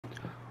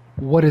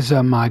What is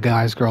up, my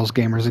guys, girls,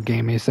 gamers, and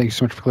gamies? Thank you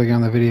so much for clicking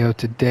on the video.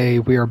 Today,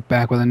 we are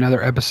back with another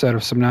episode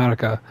of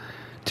Subnautica.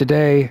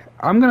 Today,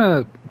 I'm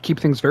going to keep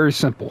things very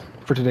simple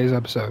for today's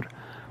episode.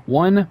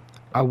 One,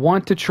 I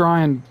want to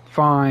try and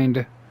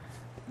find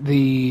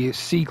the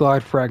sea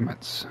glide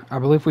fragments. I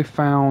believe we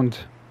found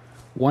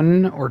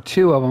one or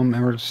two of them,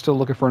 and we're still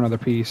looking for another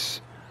piece.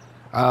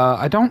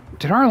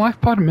 Did our life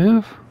pod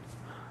move?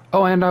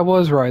 Oh, and I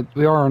was right.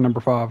 We are on number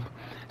 5.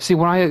 See,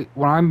 when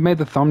I made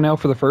the thumbnail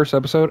for the first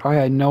episode, I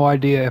had no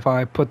idea if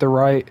I put the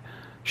right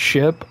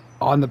ship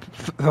on the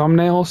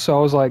thumbnail, so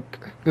I was like,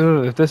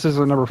 ugh, if this is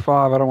a number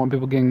 5, I don't want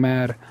people getting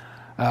mad.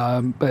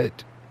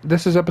 But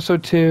this is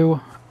episode 2.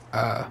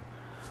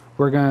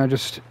 We're gonna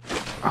just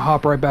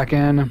hop right back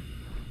in.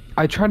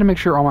 I tried to make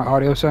sure all my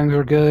audio settings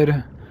are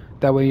good,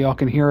 that way y'all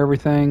can hear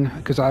everything,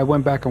 because I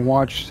went back and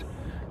watched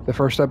the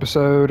first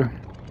episode,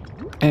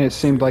 and it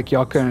seemed like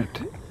y'all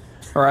couldn't,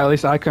 or at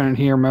least I couldn't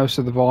hear most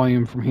of the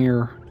volume from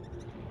here.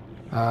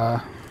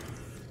 Well,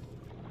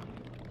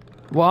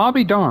 I'll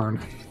be darned.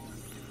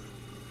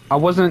 I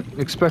wasn't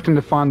expecting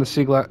to find the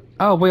sea glide.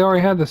 Oh, we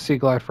already had the sea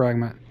glide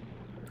fragment.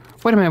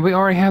 Wait a minute, we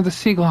already have the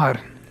sea glide.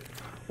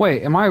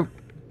 Wait,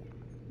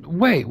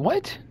 Wait,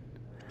 what?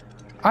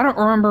 I don't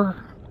remember.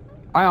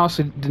 I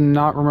also did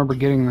not remember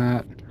getting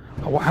that.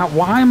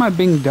 Why am I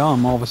being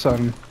dumb all of a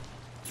sudden?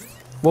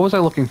 What was I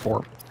looking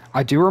for?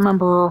 I do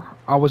remember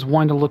I was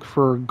wanting to look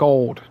for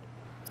gold.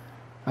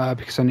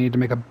 Because I needed to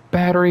make a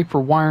battery for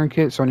wiring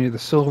kit, so I needed the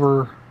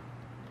silver.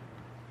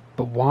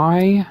 But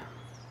why?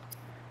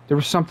 There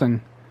was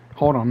something.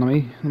 Hold on,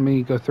 let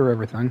me go through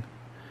everything.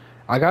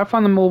 I gotta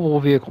find the mobile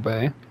vehicle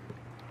bay.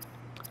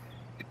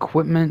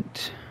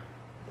 Equipment.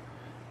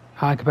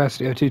 High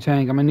capacity O2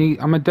 tank. I'm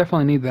gonna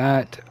definitely need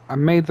that. I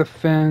made the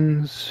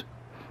fins.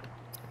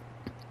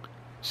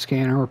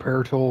 Scanner,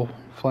 repair tool,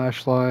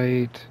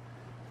 flashlight,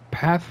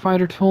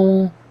 pathfinder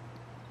tool.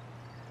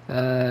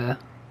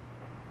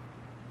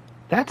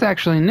 That's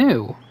actually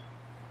new.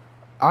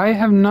 I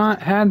have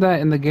not had that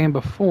in the game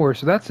before,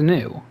 so that's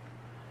new.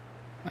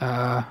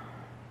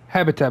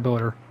 Habitat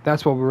builder.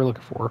 That's what we were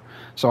looking for.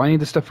 So I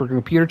need the stuff for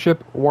computer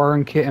chip,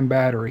 wiring kit, and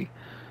battery.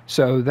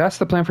 So that's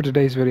the plan for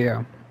today's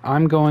video.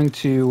 I'm going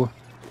to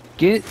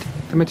get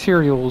the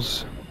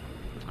materials,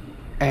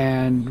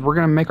 and we're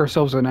going to make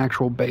ourselves an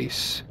actual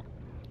base.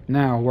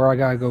 Now, where I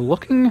gotta go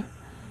looking,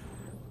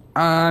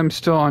 I'm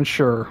still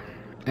unsure.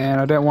 And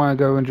I didn't want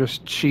to go and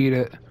just cheat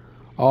it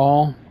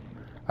all.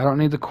 I don't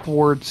need the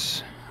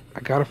quartz. I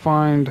gotta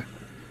find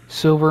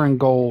silver and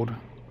gold.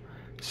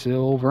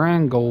 Silver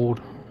and gold.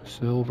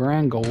 Silver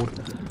and gold.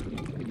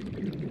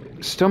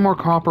 Still more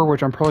copper,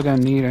 which I'm probably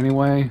gonna need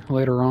anyway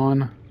later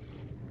on.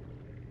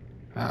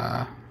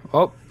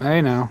 Oh,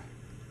 hey now.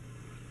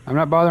 I'm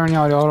not bothering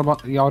y'all.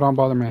 Y'all don't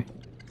bother me.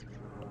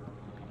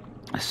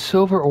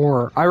 Silver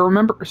ore. I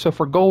remember. So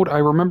for gold, I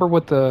remember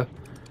what the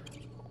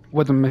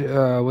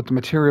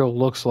material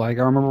looks like.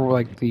 I remember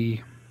like the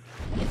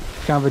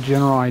kind of a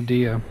general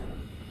idea.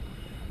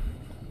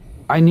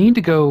 I need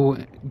to go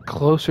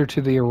closer to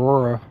the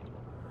Aurora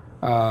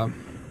and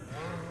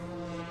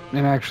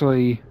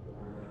actually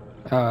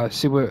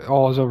see what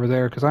all is over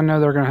there, because I know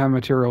they're going to have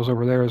materials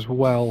over there as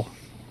well.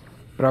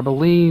 But I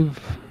believe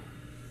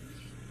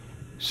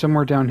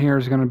somewhere down here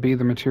is going to be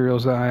the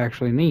materials that I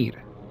actually need.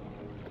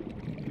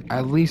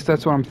 At least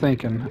that's what I'm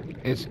thinking.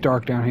 It's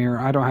dark down here.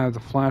 I don't have the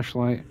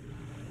flashlight.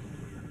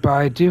 But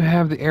I do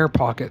have the air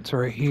pockets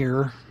right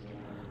here.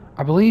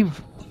 I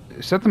believe...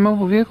 Is that the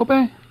mobile vehicle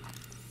bay?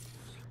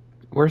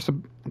 Where's the...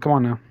 Come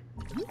on now.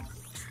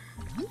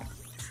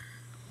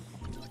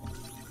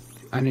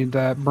 I need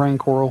that brain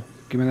coral.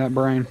 Give me that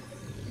brain.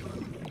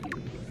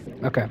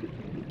 Okay.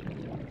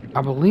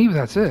 I believe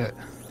that's it.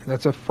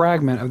 That's a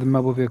fragment of the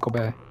mobile vehicle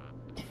bay.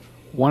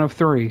 1 of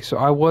 3. So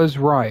I was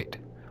right.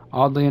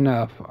 Oddly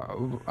enough.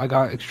 I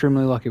got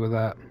extremely lucky with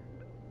that.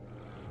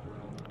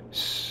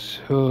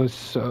 So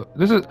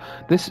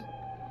this...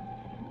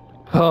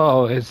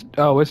 Oh, it's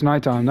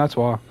nighttime. That's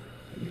why. I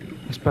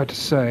was about to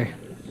say.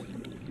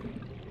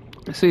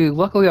 See,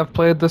 luckily I've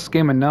played this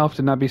game enough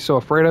to not be so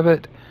afraid of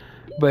it,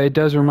 but it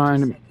does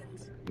remind me...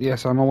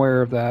 Yes, I'm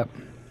aware of that.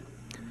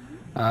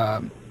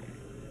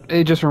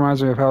 It just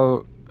reminds me of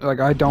how,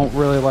 like, I don't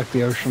really like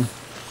the ocean.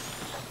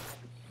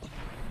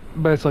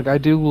 But it's like, I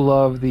do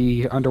love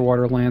the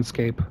underwater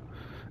landscape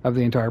of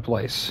the entire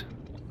place.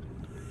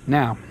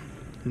 Now,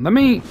 let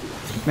me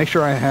make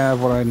sure I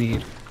have what I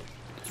need.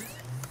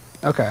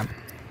 Okay.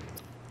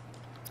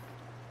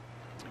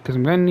 Because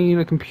I'm going to need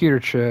a computer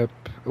chip,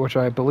 which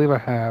I believe I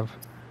have.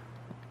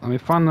 Let me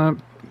find the...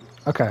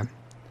 Okay.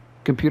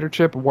 Computer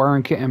chip,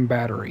 wiring kit, and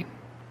battery.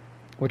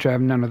 Which I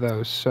have none of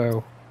those,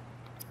 so...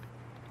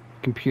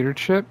 Computer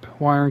chip,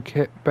 wiring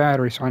kit,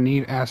 battery. So I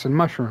need acid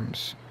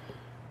mushrooms.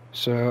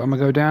 So I'm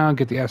going to go down,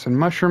 get the acid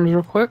mushrooms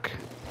real quick.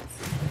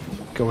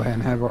 Go ahead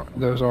and have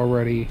those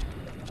already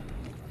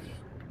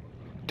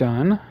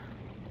done.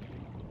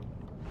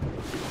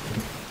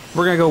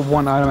 We're going to go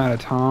one item at a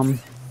time.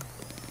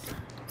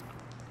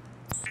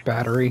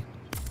 Battery.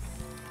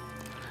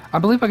 I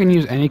believe I can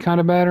use any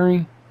kind of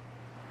battery.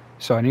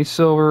 So I need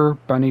silver,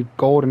 but I need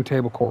gold and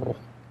table coral.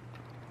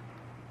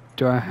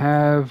 Do I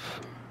have...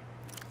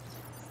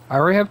 I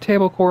already have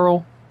table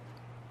coral.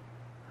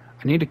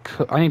 I need to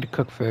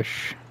cook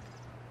fish.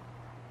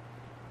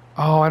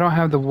 Oh, I don't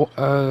have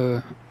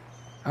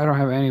I don't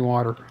have any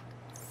water.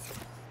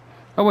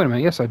 Oh, wait a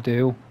minute. Yes, I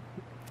do.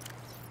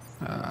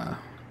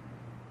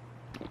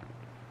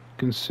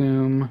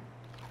 Consume.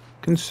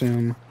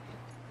 Consume.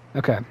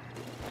 Okay.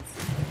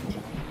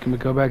 Can we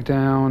go back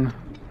down?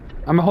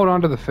 I'm gonna hold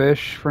on to the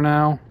fish for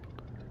now.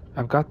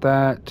 I've got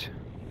that.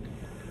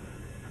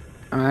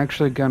 I'm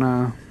actually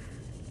gonna...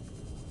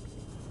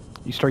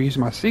 You start using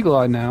my sea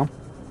glide now.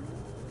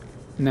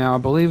 Now, I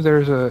believe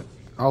there's a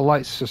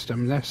light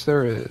system. Yes,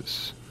 there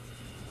is.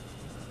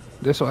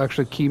 This will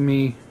actually keep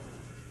me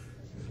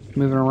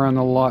moving around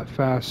a lot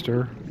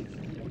faster.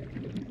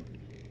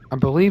 I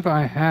believe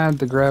I had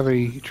the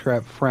gravity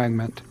trap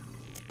fragment.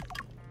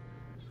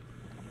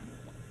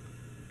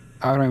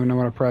 I don't even know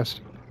what I pressed.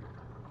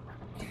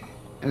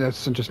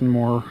 That's just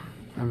more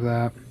of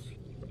that.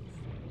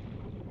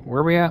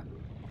 Where are we at?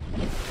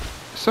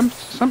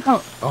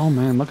 Somehow... Oh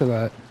man, look at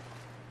that.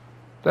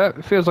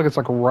 That feels like it's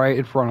like right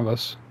in front of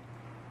us.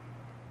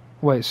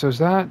 Wait, so is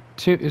that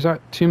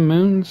two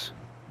moons?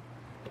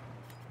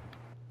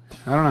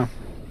 I don't know.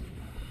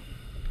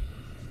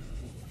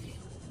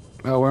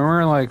 Oh, when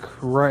we're like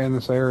right in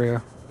this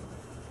area.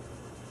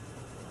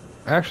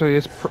 Actually,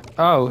 it's...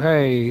 Oh,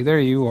 hey, there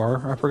you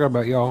are. I forgot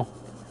about y'all.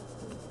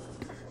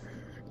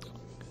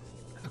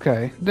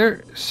 Okay,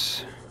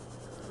 there's...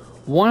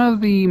 One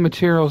of the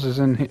materials is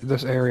in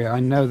this area.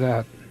 I know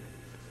that.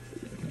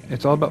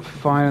 It's all about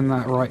finding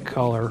that right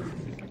color.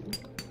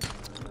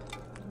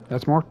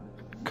 That's more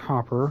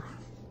copper.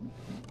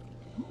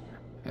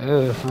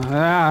 Ugh.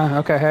 Ah,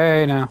 okay,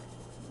 hey, now.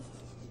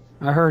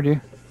 I heard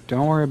you.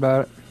 Don't worry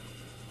about it.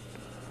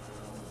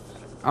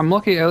 I'm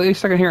lucky at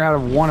least I can hear out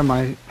of one of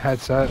my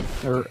headset,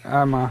 or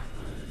out of my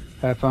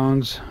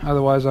headphones.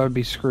 Otherwise, I would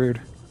be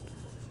screwed.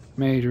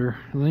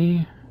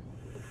 Majorly.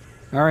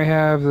 I already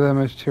have the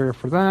material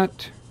for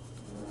that.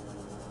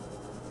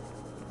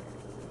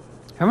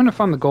 Having to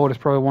find the gold is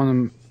probably one of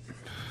them.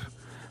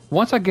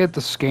 Once I get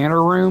the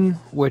scanner room,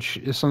 which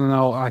is something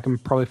I can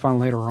probably find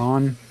later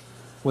on,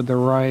 with the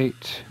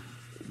right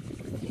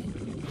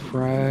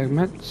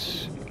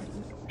fragments,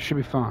 should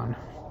be fine.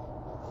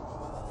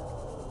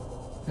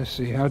 Let's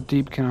see, how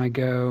deep can I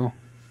go?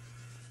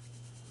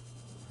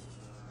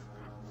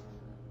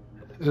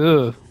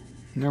 Ugh,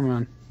 never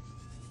mind.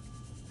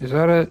 Is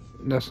that it?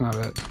 That's not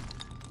it.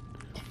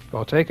 But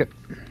I'll take it.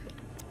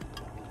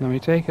 Let me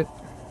take it.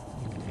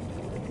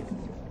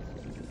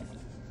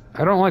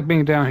 I don't like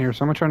being down here,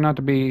 so I'm gonna try not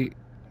to be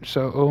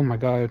so... Oh my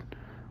god.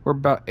 We're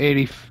about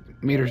 80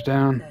 meters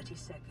down. 30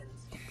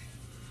 seconds.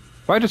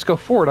 If I just go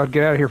forward, I'd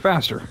get out of here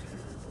faster.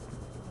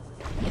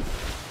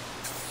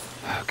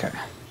 Okay.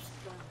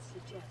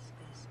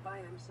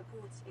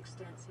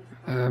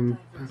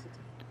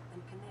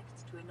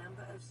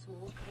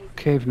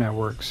 Cave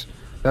networks.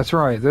 That's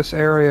right. This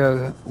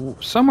area...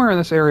 Somewhere in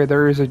this area,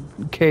 there is a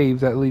cave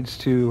that leads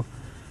to...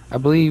 I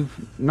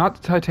believe, not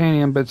the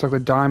titanium, but it's like the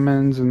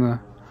diamonds and the...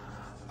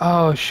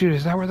 Oh, shoot,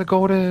 is that where the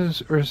gold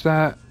is? Or is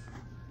that...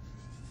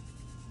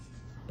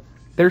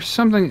 There's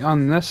something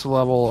on this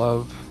level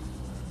of...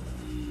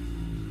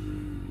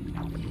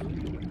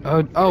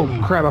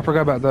 Oh, crap, I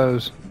forgot about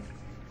those.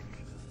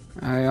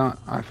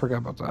 I forgot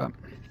about that.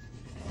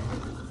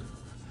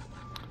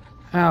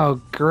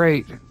 Oh,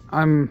 great.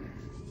 I'm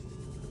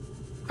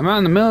out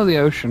in the middle of the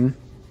ocean.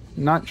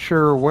 Not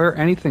sure where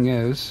anything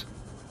is.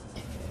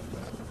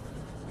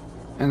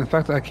 And the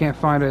fact that I can't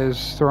find it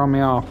is throwing me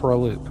off for a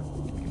loop.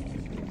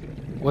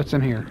 What's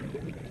in here?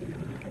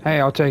 Hey,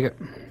 I'll take it.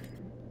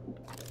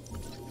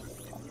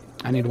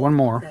 I need one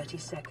more. 30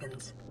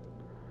 seconds.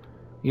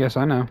 Yes,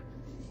 I know.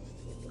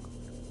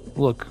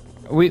 Look,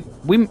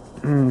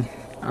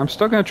 I'm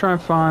still gonna try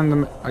and find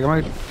them. I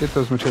might get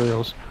those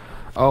materials.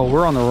 Oh,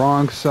 we're on the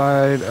wrong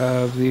side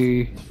of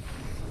the...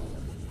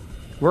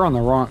 We're on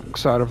the wrong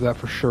side of that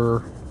for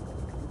sure.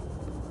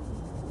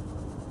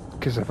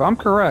 Because if I'm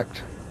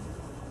correct,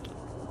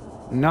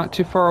 not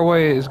too far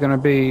away is gonna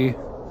be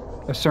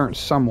a certain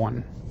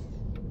someone.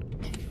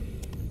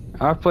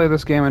 I've played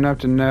this game enough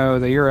to know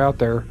that you're out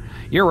there.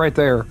 You're right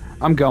there.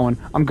 I'm going.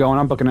 I'm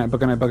booking it.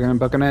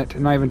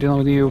 Not even dealing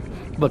with you.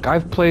 Look,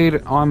 I've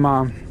played on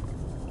my...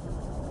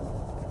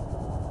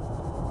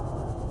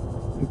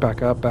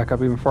 Back up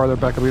even farther,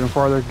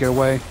 get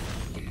away.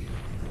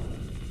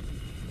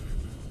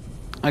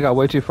 I got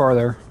way too far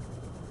there.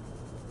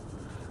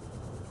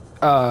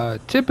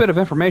 Tidbit of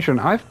information.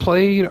 I've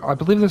played, I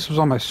believe this was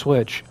on my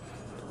Switch.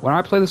 When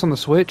I played this on the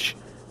Switch,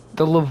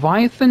 the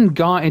Leviathan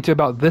got into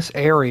about this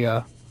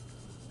area.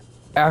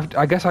 After,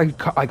 I guess I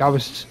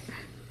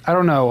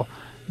don't know,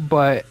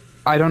 but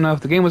I don't know if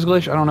the game was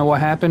glitched. I don't know what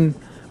happened,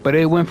 but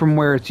it went from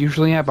where it's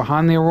usually at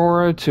behind the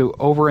Aurora to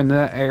over in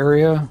that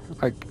area,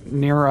 like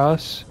near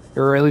us,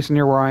 or at least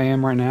near where I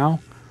am right now.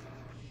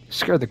 It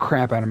scared the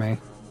crap out of me.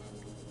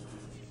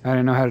 I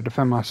didn't know how to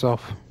defend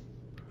myself.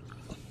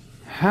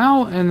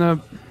 How in the...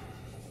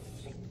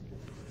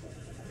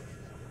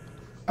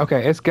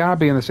 Okay, it's gotta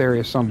be in this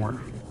area somewhere.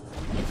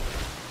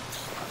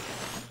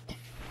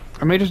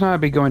 I may just not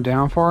be going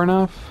down far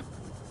enough.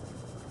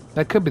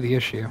 That could be the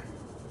issue.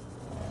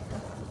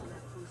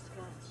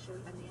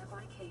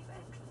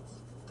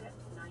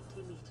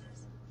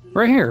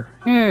 Right here.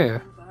 Yeah.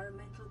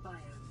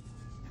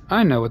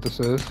 I know what this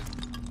is.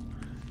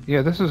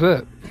 Yeah, this is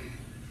it.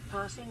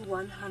 Passing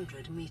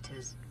 100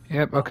 meters.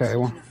 Yep, okay,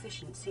 well.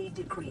 Efficiency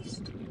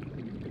decreased.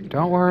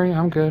 Don't worry,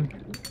 I'm good.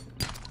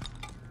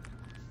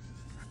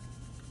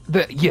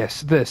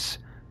 Yes, this.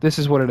 This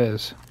is what it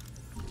is.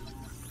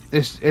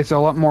 It's a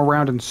lot more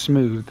round and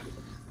smooth.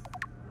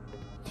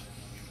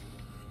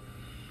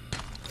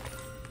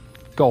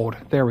 Gold.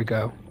 There we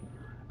go.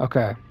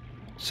 Okay.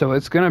 So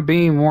it's gonna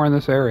be more in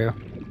this area.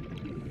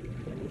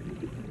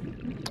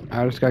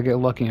 I just gotta get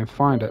lucky and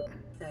find it.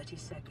 30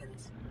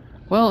 seconds.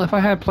 Well, if I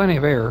had plenty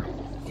of air.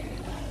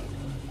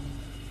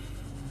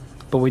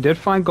 But we did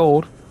find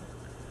gold.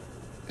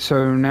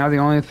 So now the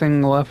only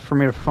thing left for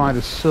me to find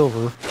is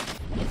silver.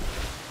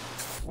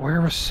 Where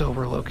was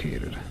silver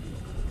located?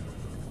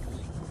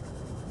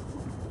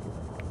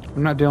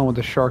 I'm not dealing with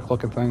the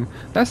shark-looking thing.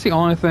 That's the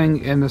only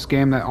thing in this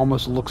game that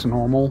almost looks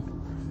normal.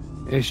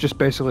 It's just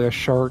basically a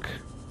shark.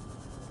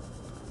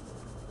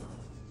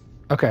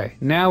 Okay,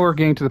 now we're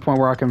getting to the point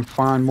where I can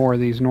find more of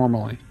these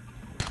normally.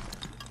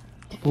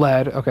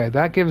 Lead. Okay,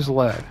 that gives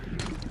lead.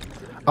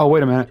 Oh,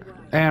 wait a minute.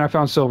 And I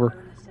found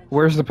silver.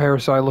 Where's the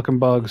parasite-looking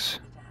bugs?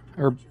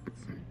 Or...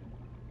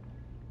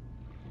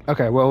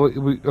 Okay, well,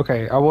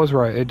 okay, I was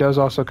right. It does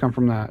also come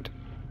from that.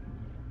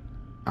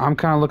 I'm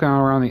kind of looking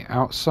around the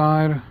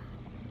outside.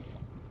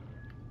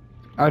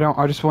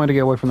 I just wanted to get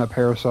away from that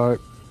parasite.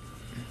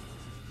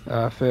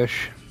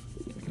 Fish.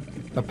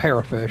 A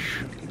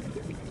parafish.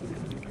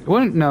 It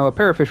wouldn't, no, a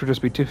parafish would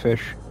just be two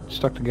fish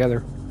stuck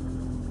together.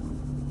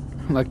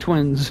 Like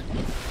twins.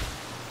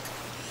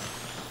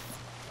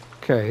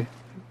 Okay.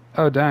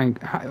 Oh, dang.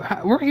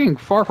 We're getting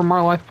far from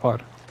our life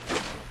pod.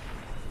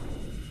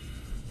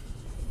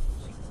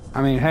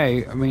 I mean,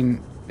 hey, I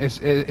mean,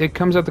 it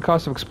comes at the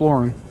cost of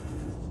exploring.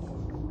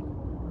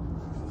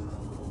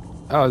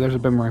 Oh, there's a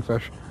boomerang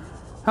fish.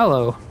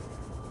 Hello.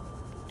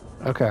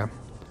 Okay.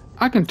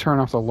 I can turn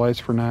off the lights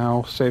for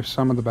now, save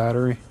some of the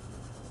battery.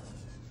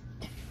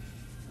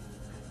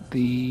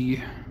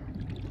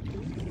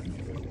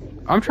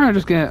 I'm trying to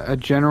just get a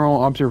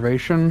general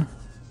observation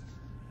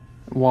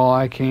while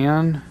I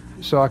can,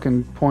 so I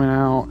can point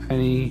out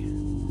any,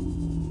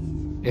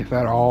 if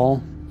at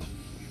all,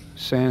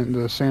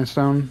 the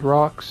sandstone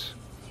rocks,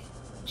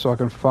 so I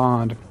can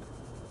find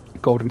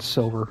gold and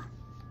silver.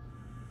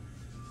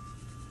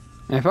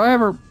 And if I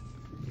ever...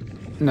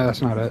 No,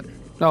 that's not it.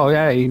 Oh,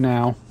 yay,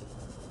 now.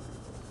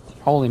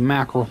 Holy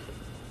mackerel.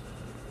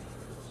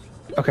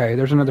 Okay,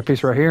 there's another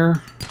piece right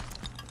here.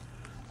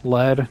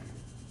 Lead.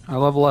 I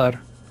love lead.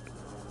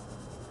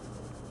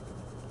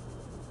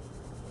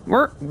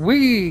 I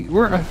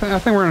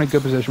think we're in a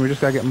good position. We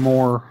just gotta get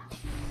more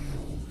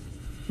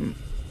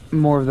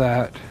of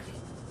that.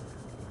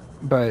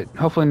 But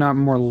hopefully not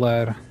more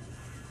lead.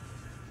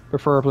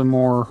 Preferably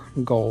more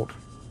gold.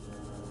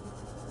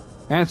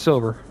 And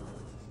silver.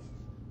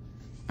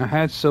 I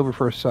had silver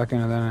for a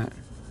second and then it...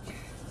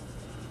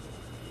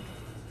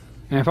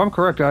 And if I'm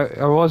correct,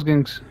 I was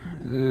getting...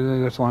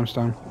 that's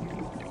limestone.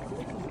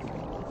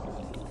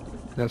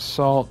 That's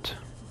salt.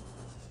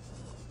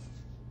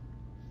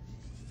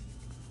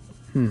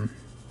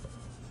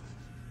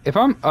 If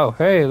I'm... Oh,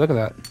 hey, look at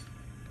that.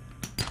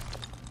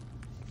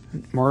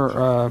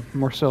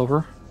 More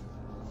silver.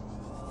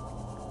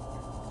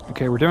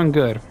 Okay, we're doing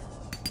good.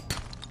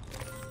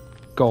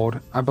 Gold.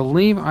 I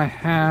believe I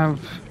have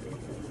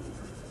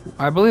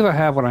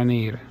what I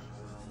need.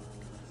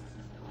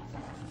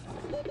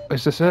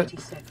 Is this it?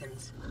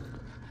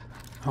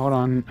 Hold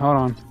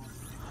on.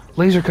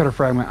 Laser cutter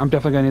fragment. I'm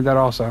definitely gonna need that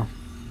also.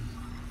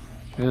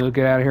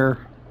 Get out of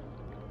here.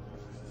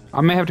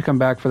 I may have to come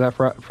back for that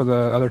for the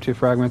other two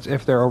fragments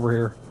if they're over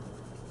here.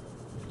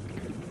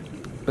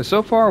 But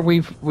so far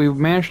we've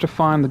managed to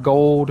find the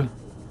gold,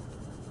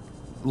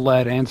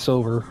 lead, and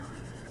silver.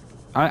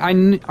 I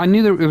knew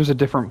that it was a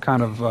different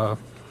kind of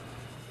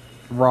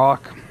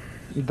rock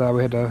that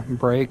we had to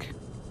break.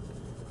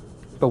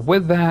 But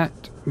with that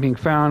being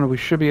found, we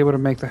should be able to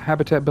make the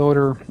habitat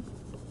builder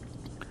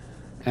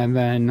and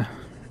then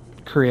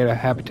create a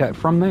habitat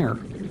from there,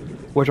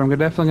 which I'm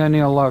definitely going to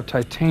need a lot of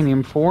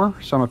titanium for,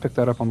 so I'm going to pick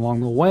that up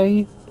along the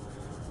way.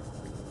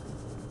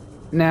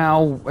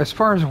 Now, as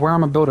far as where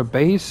I'm going to build a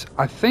base,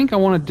 I think I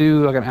want to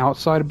do like an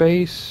outside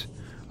base,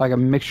 like a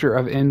mixture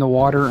of in the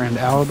water and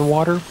out of the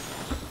water.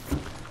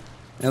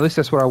 At least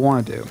that's what I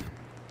want to do.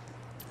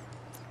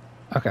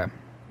 Okay.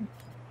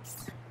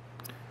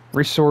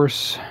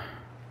 Resource.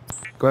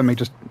 Go ahead and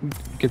just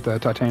get the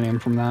titanium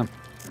from that.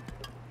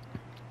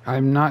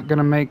 I'm not going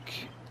to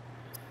make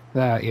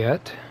that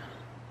yet.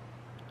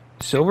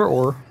 Silver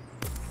ore.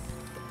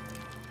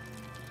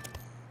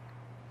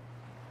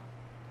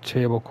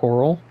 Table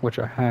coral, which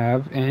I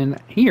have in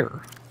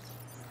here.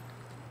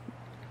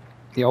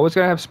 You always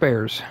gotta have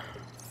spares.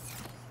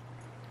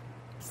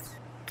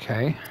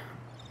 Okay.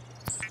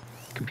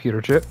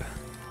 computer chip.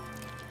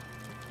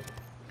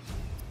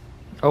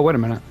 Oh, wait a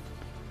minute.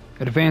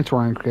 Advanced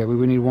wiring kit. We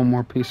would need one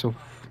more piece of...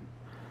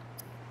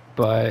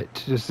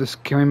 But does this...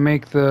 Can we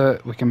make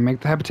the... We can make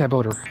the habitat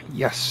builder.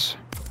 Yes.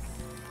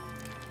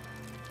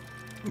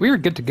 We are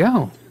good to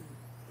go.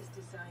 Is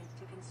designed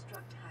to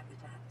construct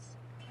habitats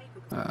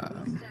capable of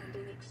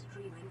withstanding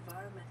extreme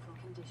environmental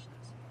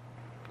conditions.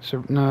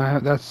 So no,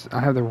 I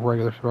have the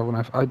regular survival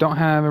knife. I don't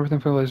have everything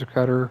for the laser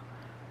cutter.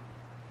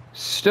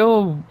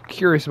 Still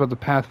curious about the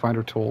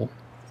Pathfinder tool.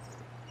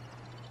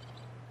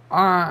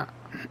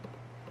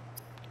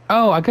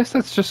 Oh, I guess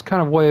that's just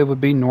kind of what it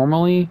would be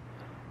normally.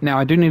 Now,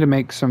 I do need to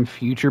make some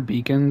future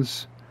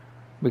beacons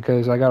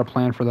because I got a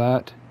plan for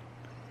that.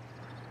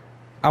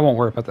 I won't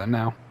worry about that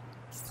now.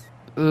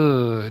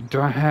 Do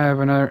I have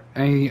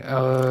any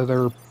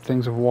other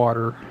things of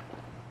water?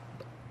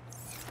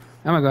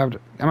 I'm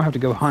gonna have to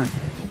go hunt.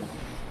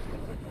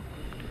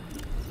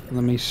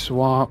 Let me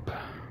swap.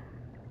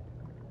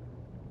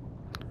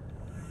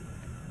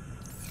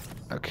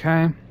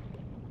 Okay.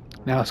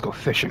 Now let's go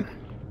fishing.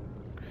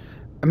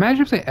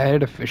 Imagine if they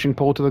added a fishing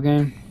pole to the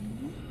game.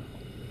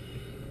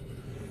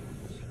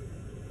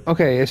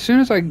 Okay, as soon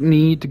as I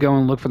need to go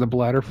and look for the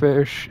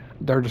bladderfish,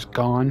 they're just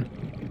gone.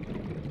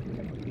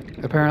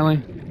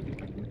 Apparently.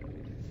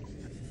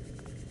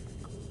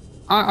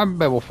 I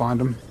bet we'll find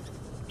them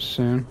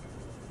soon.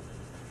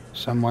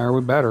 Somewhere,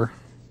 we better.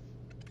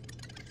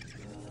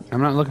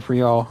 I'm not looking for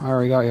y'all. I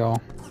already got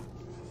y'all.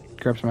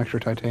 Grab some extra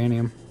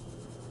titanium.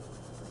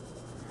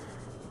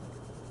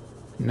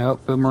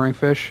 Nope, boomerang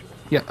fish.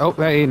 Yeah, oh,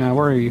 hey, now,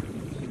 where are you?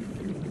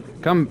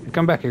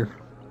 Come back here.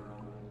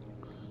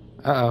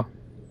 Uh-oh.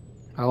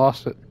 I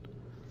lost it.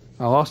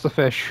 I lost the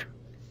fish.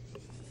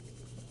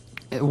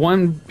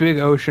 One big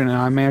ocean, and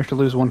I managed to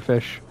lose one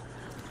fish.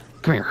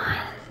 Come here.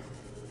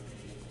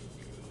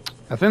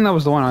 I think that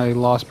was the one I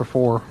lost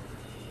before.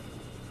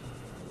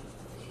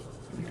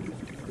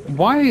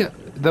 Why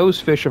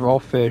those fish of all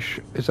fish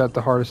is that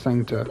the hardest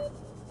thing to...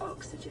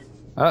 Oxygen.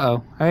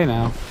 Uh-oh. Hey,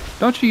 now.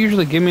 Don't you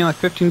usually give me like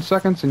 15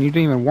 seconds, and you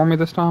didn't even warn me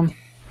this time?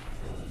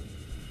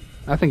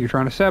 I think you're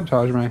trying to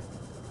sabotage me.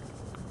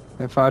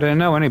 If I didn't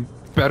know any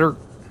better...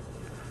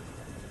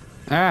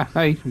 Ah,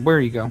 hey, where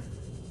you go?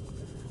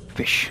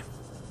 Fish.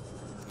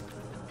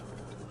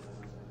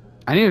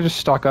 I need to just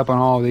stock up on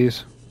all of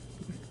these.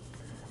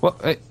 Well,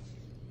 hey,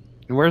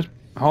 where's...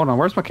 Hold on,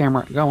 where's my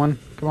camera going?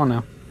 Come on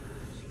now.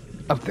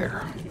 Up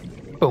there.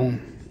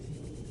 Boom.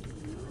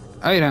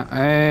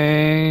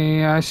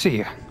 I see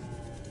you.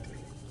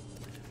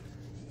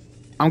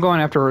 I'm going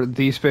after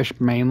these fish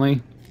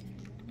mainly.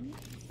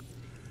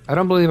 I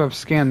don't believe I've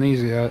scanned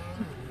these yet.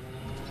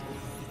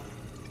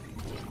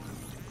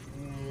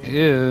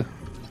 Ew.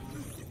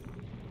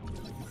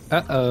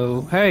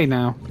 Uh-oh. Hey,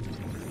 now.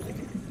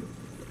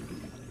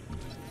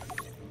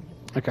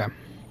 Okay.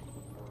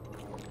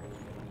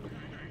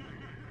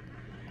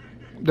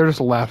 They're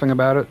just laughing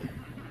about it.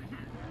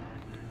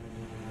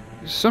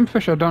 Some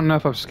fish I don't know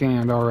if I've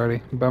scanned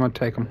already, but I'm gonna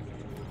take them.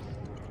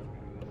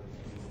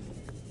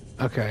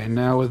 Okay,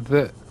 now with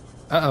the...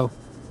 Uh-oh.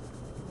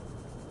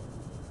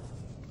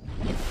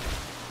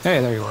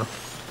 Hey, there you are.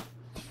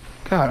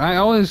 God,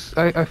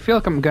 I feel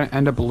like I'm gonna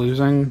end up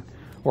losing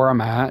where I'm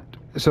at.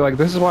 So, like,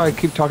 this is why I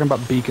keep talking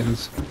about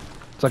beacons.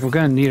 It's like I'm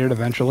gonna need it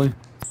eventually.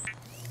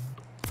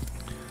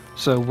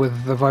 So,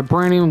 with the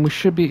vibranium, we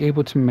should be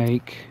able to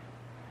make...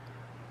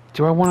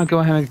 Do I want to go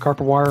ahead and make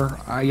carpet wire?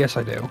 Yes,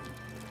 I do.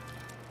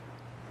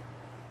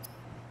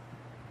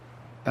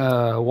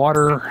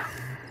 Water.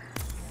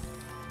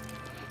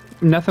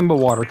 Nothing but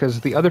water, because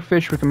the other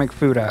fish we can make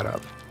food out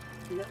of.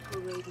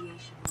 Local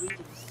radiation readings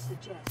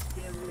suggest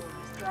the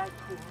Aurora's drag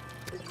core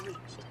has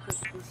reached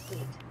critical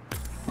state.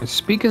 And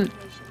speaking...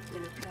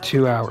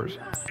 2 hours.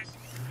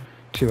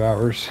 2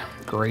 hours.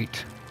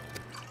 Great.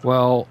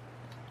 Well,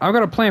 I've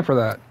got a plan for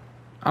that.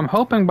 I'm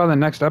hoping by the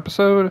next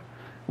episode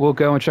we'll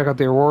go and check out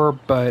the Aurora,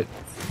 but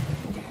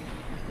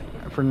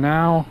for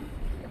now,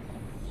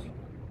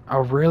 I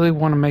really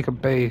want to make a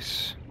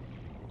base.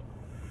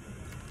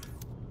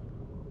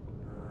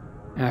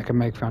 And I can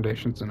make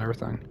foundations and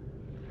everything.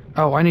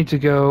 Oh, I need to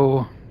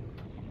go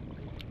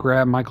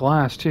grab my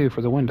glass too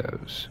for the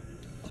windows.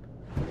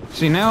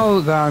 See, now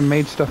that I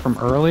made stuff from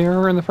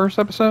earlier in the first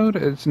episode,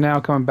 it's now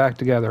coming back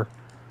together.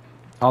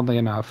 Oddly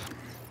enough.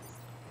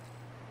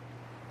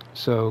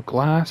 So,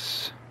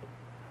 glass.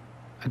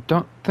 I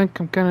don't think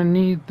I'm gonna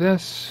need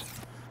this.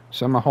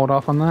 So I'm gonna hold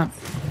off on that.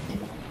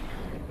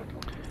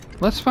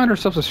 Let's find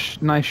ourselves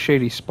a nice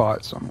shady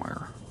spot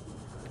somewhere.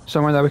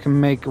 Somewhere that we can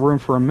make room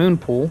for a moon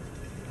pool.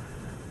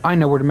 I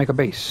know where to make a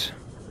base.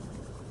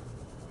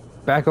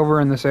 Back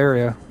over in this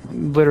area.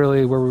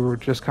 Literally where we were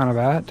just kind of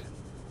at.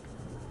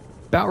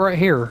 About right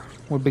here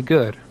would be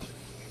good.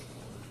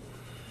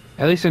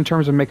 At least in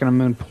terms of making a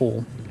moon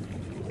pool.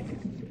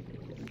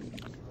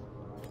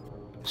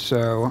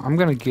 So, I'm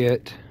gonna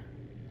get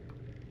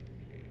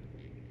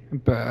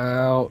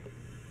about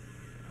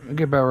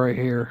right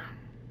here.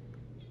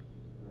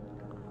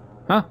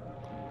 Huh?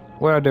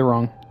 What did I do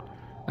wrong?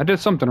 I did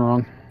something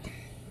wrong.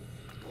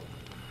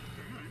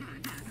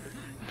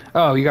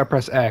 Oh, you gotta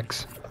press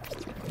X.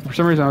 For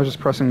some reason, I was just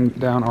pressing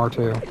down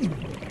R2.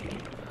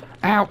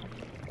 Ow!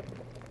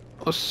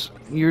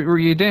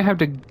 You didn't have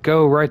to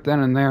go right then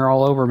and there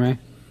all over me.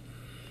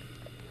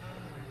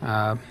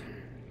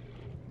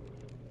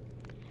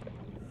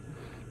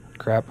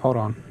 Crap, hold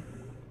on.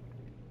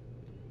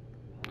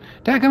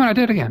 Dadgummit, I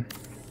did it again.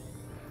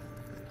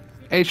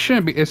 It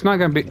shouldn't be, it's not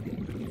gonna be...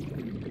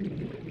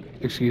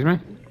 Excuse me?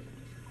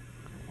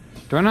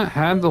 Do I not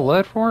have the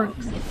lead for it?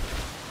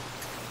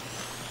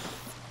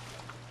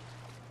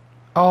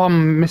 Oh,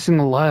 I'm missing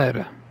the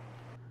lead.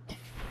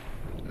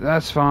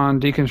 That's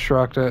fine,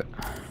 deconstruct it.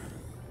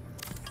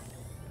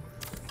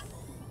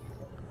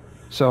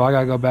 So I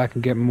gotta go back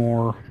and get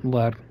more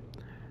lead.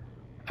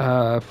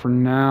 For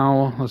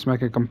now, let's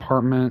make a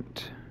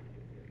compartment.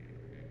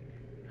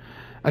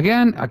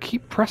 Again, I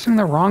keep pressing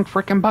the wrong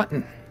frickin'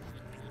 button.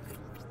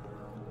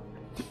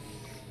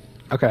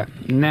 Okay,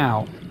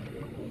 now.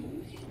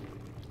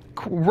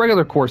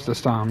 Regular quartz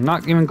this time,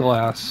 not even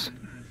glass.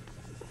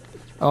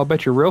 Oh, I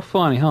bet you're real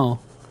funny, huh?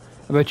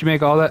 I bet you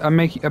make all that. I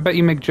bet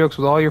you make jokes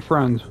with all your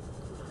friends,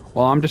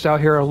 while I'm just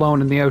out here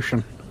alone in the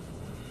ocean.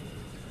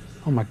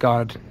 Oh my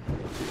god!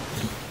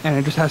 And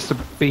it just has to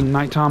be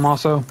nighttime,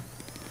 also.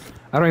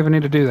 I don't even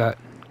need to do that.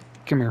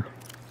 Come here.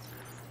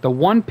 The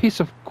one piece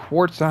of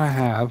quartz that I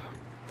have.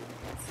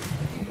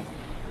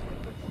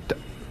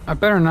 I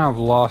better not have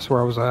lost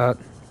where I was at.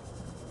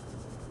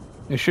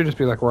 It should just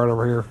be like right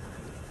over here.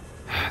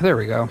 There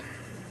we go.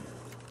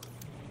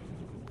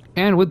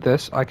 And with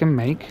this, I can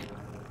make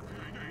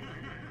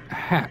a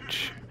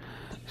hatch.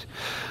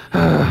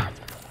 I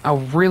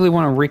really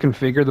want to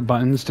reconfigure the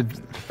buttons to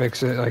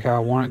fix it like how I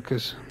want it,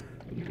 because...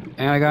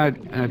 And I got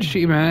an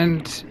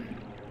achievement.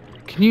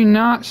 Can you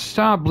not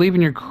stop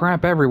leaving your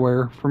crap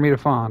everywhere for me to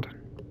find?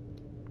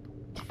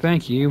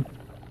 Thank you.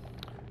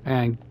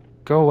 And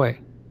go away.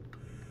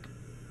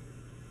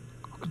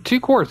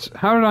 2 quartz.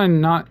 How did I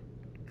not...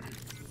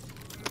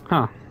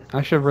 Huh.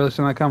 I should have really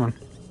seen that coming.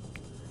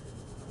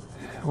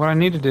 What I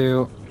need to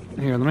do...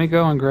 Here, let me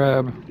go and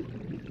grab...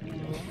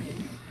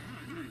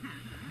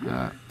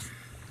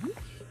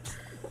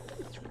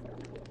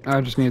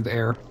 I just need the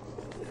air.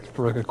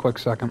 For like a quick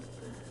second.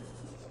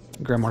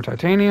 Grab more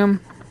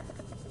titanium.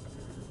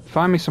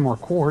 Find me some more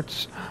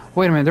quartz.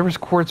 Wait a minute, there was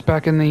quartz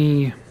back in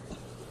the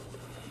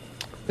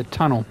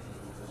tunnel.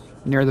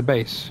 Near the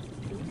base.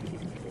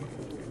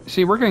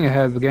 See, we're getting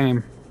ahead of the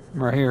game.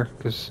 Right here,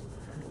 because...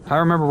 I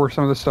remember where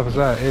some of this stuff is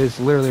at. It is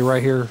literally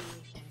right here.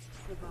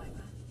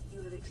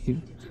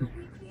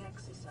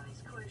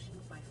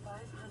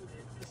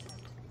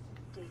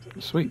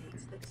 Sweet.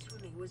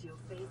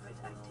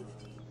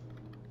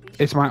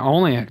 It's my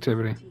only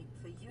activity.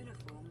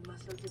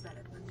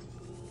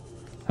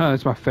 Oh,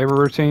 it's my favorite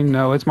routine?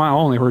 No, it's my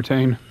only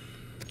routine.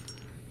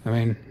 I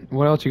mean,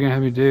 what else are you gonna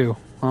have me do?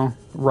 Well,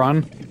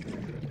 run?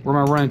 Where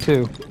am I running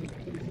to?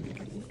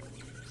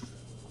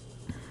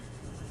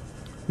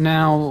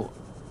 Now...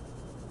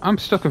 I'm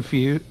still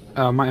confused.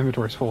 My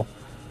inventory's full.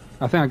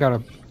 I think I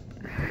gotta...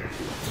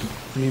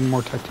 I need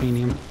more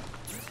titanium.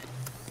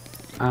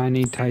 I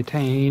need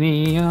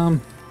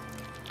titanium.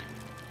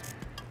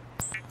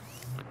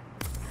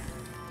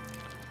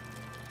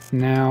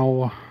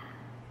 Now...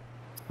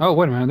 Oh,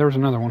 wait a minute. There was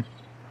another one.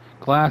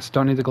 Glass.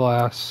 Don't need the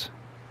glass.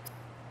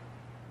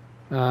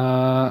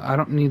 I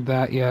don't need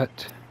that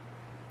yet.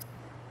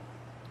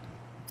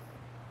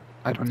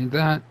 I don't need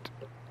that.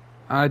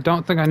 I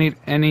don't think I need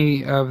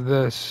any of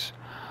this...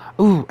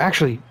 Ooh,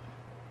 actually,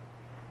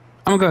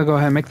 I'm gonna go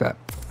ahead and make that,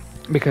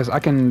 because I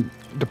can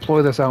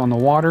deploy this out on the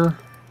water.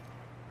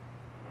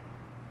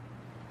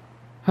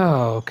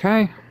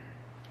 Okay.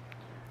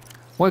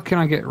 What can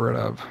I get rid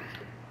of?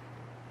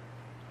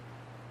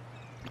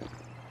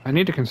 I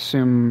need to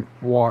consume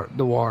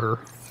the water.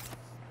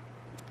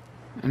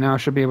 And now I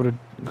should be able to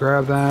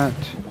grab that,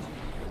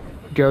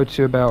 go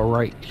to about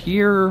right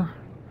here,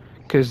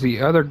 because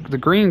the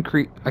green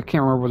I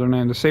can't remember what their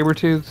name, the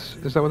saber-tooths,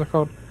 is that what they're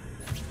called?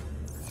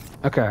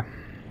 Okay.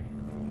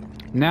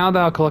 Now that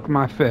I'll collect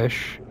my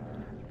fish,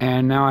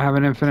 and now I have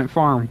an infinite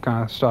farm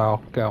kind of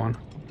style going.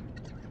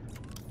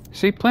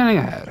 See, planning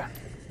ahead.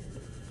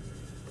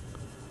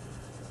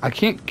 I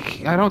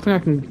don't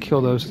think I can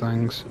kill those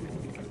things,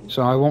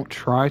 so I won't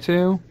try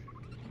to.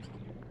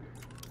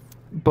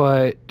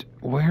 But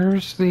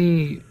where's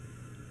the...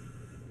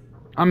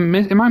 am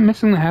I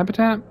missing the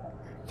habitat?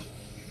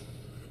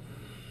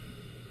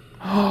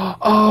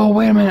 Oh,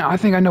 wait a minute. I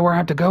think I know where I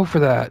have to go for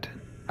that.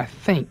 I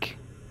think.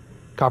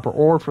 Copper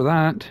ore for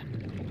that.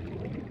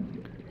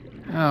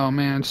 Oh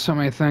man, so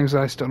many things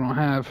that I still don't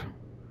have.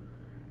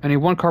 I need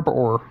 1 copper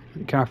ore.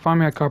 Can I find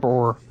me a copper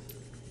ore?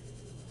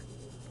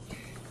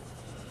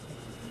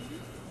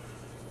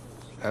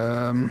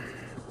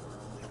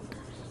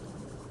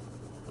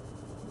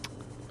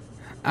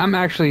 I'm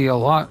actually a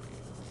lot...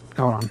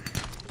 Hold on.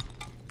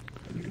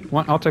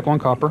 I'll take 1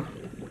 copper.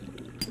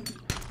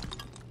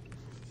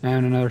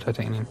 And another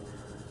titanium.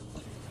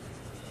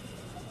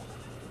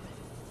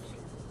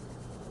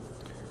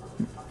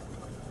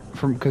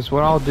 Because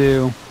what I'll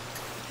do...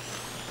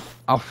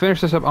 I'll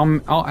finish this up. I'm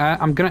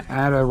gonna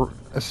add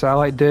a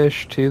satellite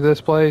dish to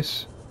this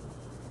place.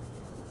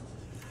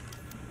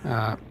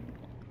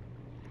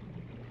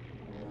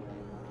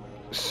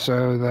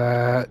 So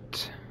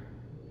that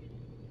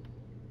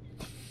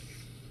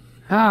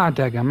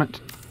dadgummit.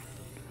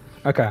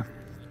 Okay.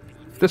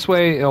 This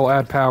way it'll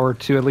add power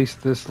to at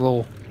least this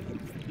little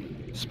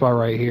spot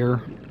right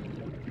here.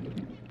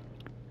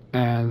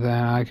 And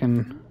then I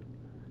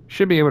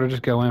should be able to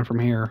just go in from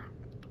here.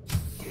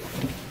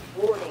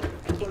 Warning,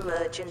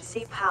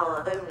 emergency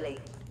power only.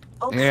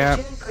 Yeah.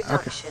 Oxygen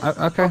production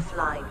Okay.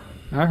 offline.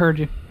 I heard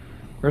you.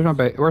 Where's my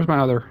base? Where's my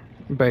other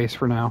base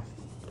for now?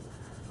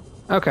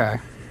 Okay.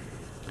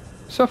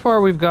 So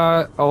far we've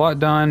got a lot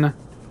done.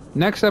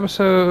 Next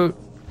episode.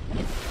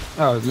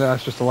 Oh,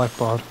 that's just a life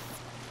pod.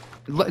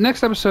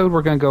 Next episode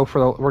we're gonna go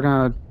for we're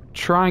gonna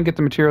try and get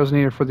the materials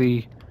needed for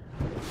the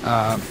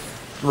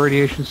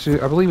radiation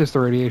suit. I believe it's the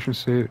radiation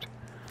suit.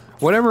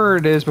 Whatever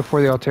it is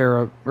before the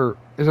Altera, or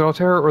is it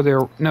Altera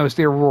or no, it's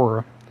the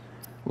Aurora.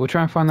 We'll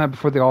try and find that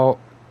before the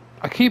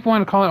I keep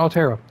wanting to call it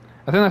Altera.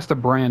 I think that's the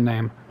brand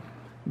name.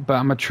 But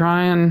I'm gonna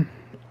try and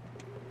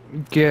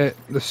get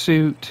the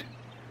suit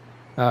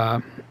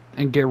and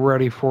get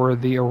ready for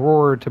the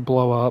Aurora to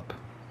blow up.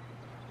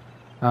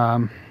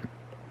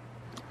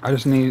 I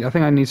think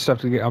I need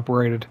stuff to get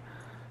upgraded.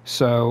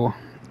 So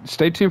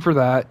stay tuned for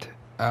that.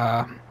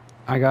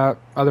 I got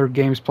other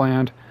games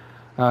planned.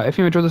 If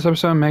you enjoyed this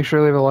episode, make sure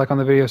to leave a like on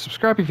the video.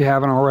 Subscribe if you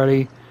haven't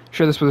already.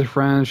 Share this with your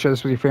friends. Share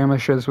this with your family.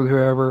 Share this with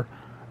whoever.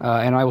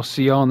 And I will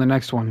see y'all in the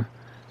next one.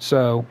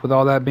 So with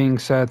all that being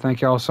said,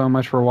 thank y'all so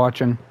much for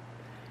watching.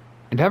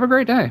 And have a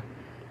great day.